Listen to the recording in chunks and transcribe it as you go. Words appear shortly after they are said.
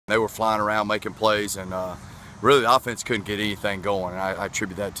They were flying around making plays, and really the offense couldn't get anything going. And I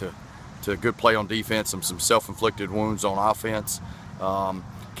attribute that to good play on defense and some self-inflicted wounds on offense.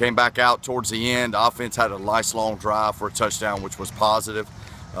 Came back out towards the end. The offense had a nice long drive for a touchdown, which was positive.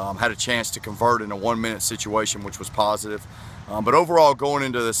 Had a chance to convert in a 1-minute situation, which was positive. But overall, going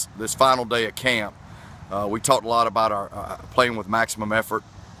into this final day of camp, we talked a lot about our playing with maximum effort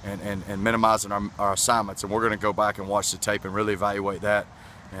and minimizing our assignments. And we're going to go back and watch the tape and really evaluate that,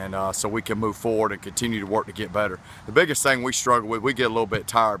 and so we can move forward and continue to work to get better. The biggest thing we struggle with, we get a little bit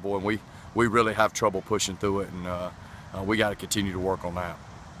tired, boy, and we really have trouble pushing through it, and we got to continue to work on that.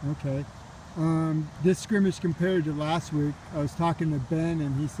 Okay. This scrimmage compared to last week, I was talking to Ben,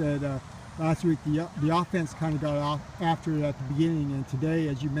 and he said last week the offense kind of got off after it at the beginning, and today,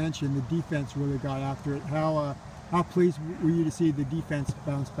 as you mentioned, the defense really got after it. How pleased were you to see the defense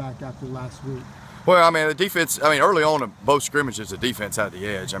bounce back after last week? Well, I mean, the defense, early on in both scrimmages, the defense had the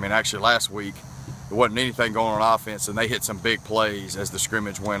edge. Actually last week, there wasn't anything going on offense, and they hit some big plays as the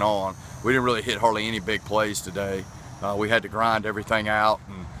scrimmage went on. We didn't really hit hardly any big plays today. We had to grind everything out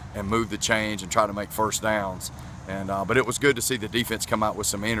and move the change and try to make first downs. But it was good to see the defense come out with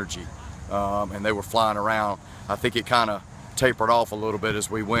some energy, and they were flying around. I think it kind of tapered off a little bit as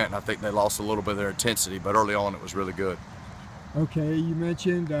we went, and I think they lost a little bit of their intensity, but early on it was really good. Okay, you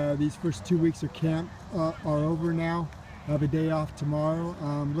mentioned these first 2 weeks of camp are over now. Have a day off tomorrow.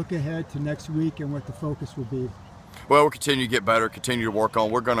 Look ahead to next week and what the focus will be. Well, we'll continue to get better, continue to work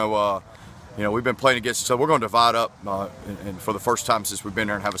on. We're going to we've been playing against each other. We're going to divide up, and for the first time since we've been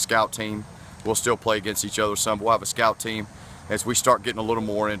there, and have a scout team. We'll still play against each other some, but we'll have a scout team as we start getting a little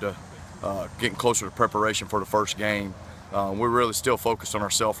more into getting closer to preparation for the first game. We're really still focused on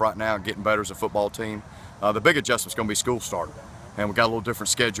ourselves right now and getting better as a football team. The big adjustment's going to be school start, and we got a little different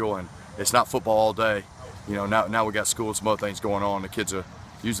schedule, and it's not football all day. Now we got school and some other things going on. The kids are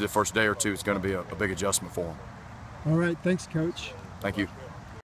usually the first day or two is going to be a big adjustment for them. All right, thanks, Coach. Thank you.